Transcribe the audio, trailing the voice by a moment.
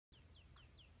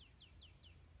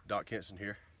Doc Henson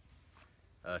here.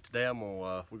 Today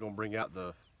we're gonna bring out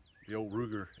the old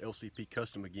Ruger LCP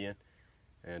Custom again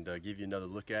and give you another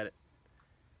look at it.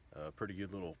 Pretty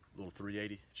good little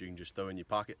 380 that you can just throw in your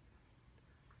pocket.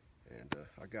 And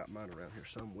I got mine around here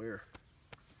somewhere.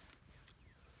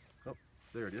 Oh,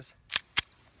 there it is.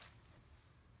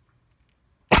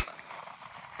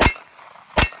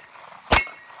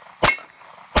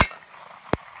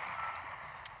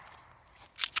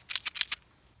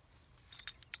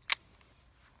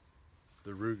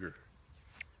 The Ruger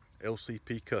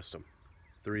LCP Custom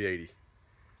 380.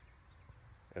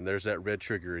 And there's that red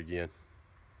trigger again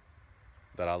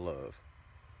that I love.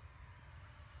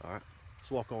 Alright,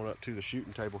 let's walk on up to the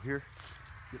shooting table here,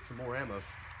 get some more ammo.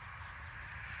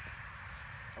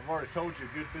 I've already told you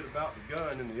a good bit about the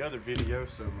gun in the other video,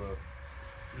 so I'm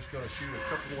just going to shoot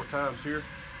a couple more times here.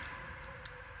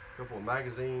 A couple of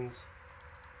magazines.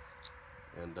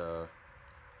 And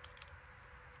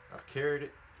I've carried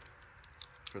it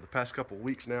for the past couple of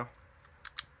weeks now,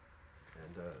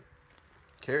 and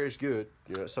carries good.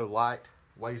 You know, it's so light,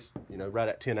 weighs right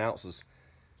at 10 ounces,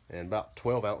 and about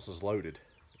 12 ounces loaded.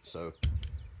 So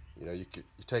you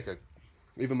take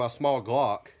even my small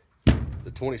Glock,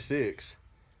 the 26.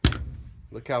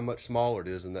 Look how much smaller it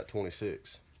is than that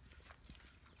 26.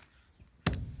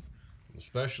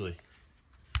 Especially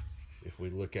if we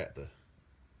look at the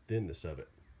thinness of it.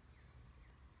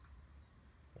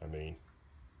 I mean,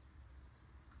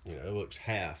 it looks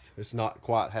half. It's not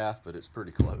quite half, but it's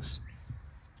pretty close.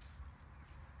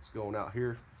 Let's go on out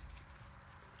here,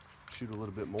 shoot a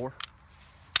little bit more.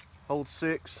 Hold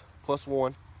 6 plus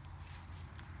 1.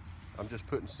 I'm just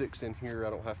putting 6 in here. I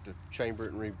don't have to chamber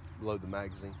it and reload the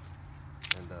magazine.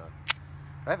 And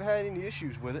I haven't had any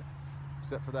issues with it,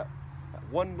 except for that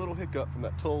one little hiccup from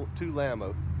that tool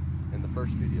ammo in the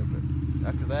first video. But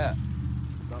after that,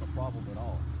 not a problem at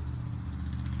all.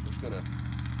 Just gonna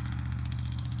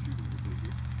shoot a little bit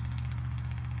here.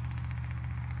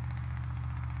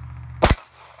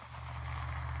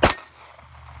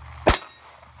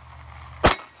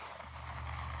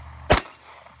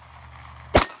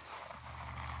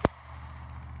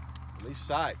 And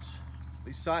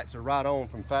these sights are right on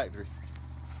from factory.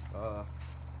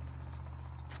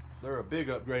 They're a big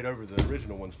upgrade over the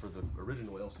original ones for the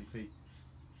original LCP.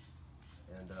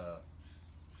 And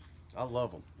I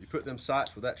love them. You put them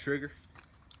sights with that trigger,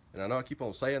 and I know I keep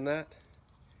on saying that,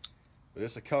 but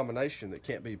it's a combination that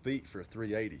can't be beat for a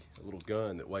 380, a little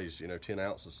gun that weighs 10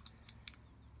 ounces.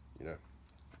 Very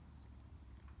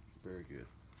good.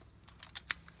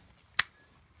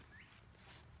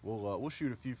 We'll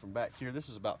shoot a few from back here. This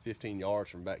is about 15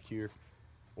 yards from back here.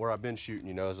 Where I've been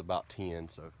shooting, is about 10,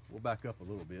 so we'll back up a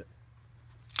little bit.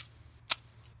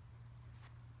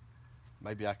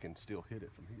 Maybe I can still hit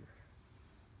it from here.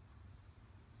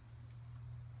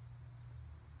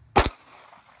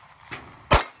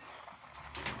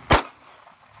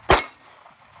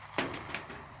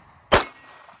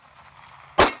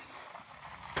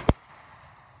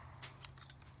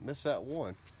 Missed that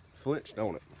one. Flinched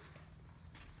on it.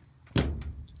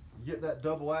 You get that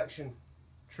double action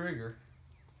trigger,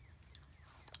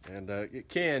 and it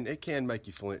can make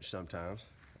you flinch sometimes.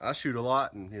 I shoot a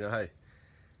lot, and hey,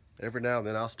 every now and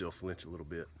then I'll still flinch a little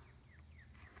bit.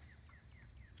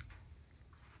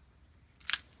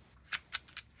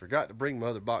 Forgot to bring my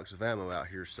other box of ammo out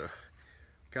here, so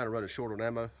kind of running short on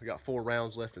ammo. I got 4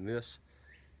 rounds left in this,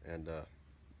 and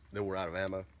then we're out of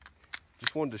ammo.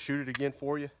 Just wanted to shoot it again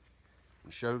for you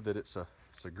and show that it's a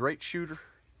great shooter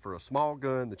for a small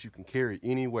gun that you can carry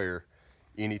anywhere,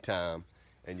 anytime,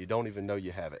 and you don't even know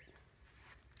you have it.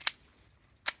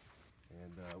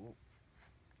 And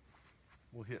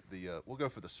we'll hit the we'll go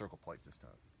for the circle plates this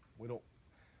time. We don't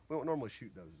normally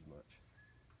shoot those as much.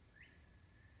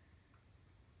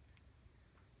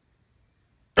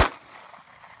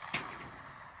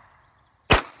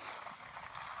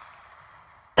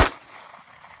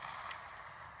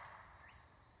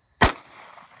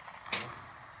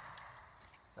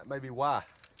 That may be why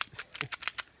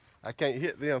I can't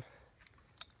hit them.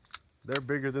 They're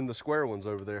bigger than the square ones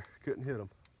over there. Couldn't hit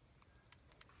them.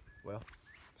 Well,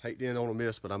 hate to end on a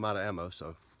miss, but I'm out of ammo,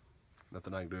 so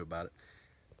nothing I can do about it.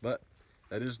 But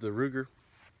that is the Ruger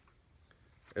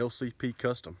LCP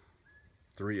Custom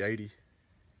 380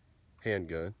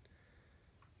 handgun.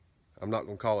 I'm not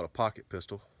going to call it a pocket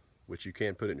pistol, which you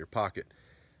can put it in your pocket,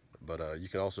 but you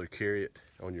can also carry it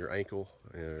on your ankle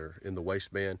or in the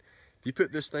waistband. If you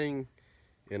put this thing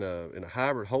in a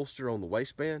hybrid holster on the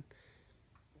waistband,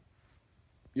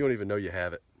 you don't even know you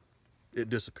have it. It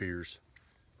disappears.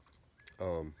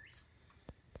 If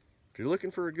you're looking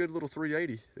for a good little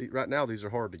 380, right now these are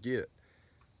hard to get.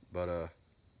 But if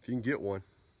you can get one,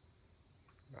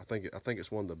 I think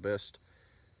it's one of the best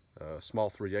small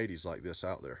 380s like this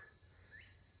out there.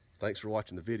 Thanks for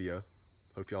watching the video.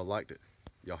 Hope y'all liked it.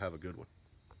 Y'all have a good one.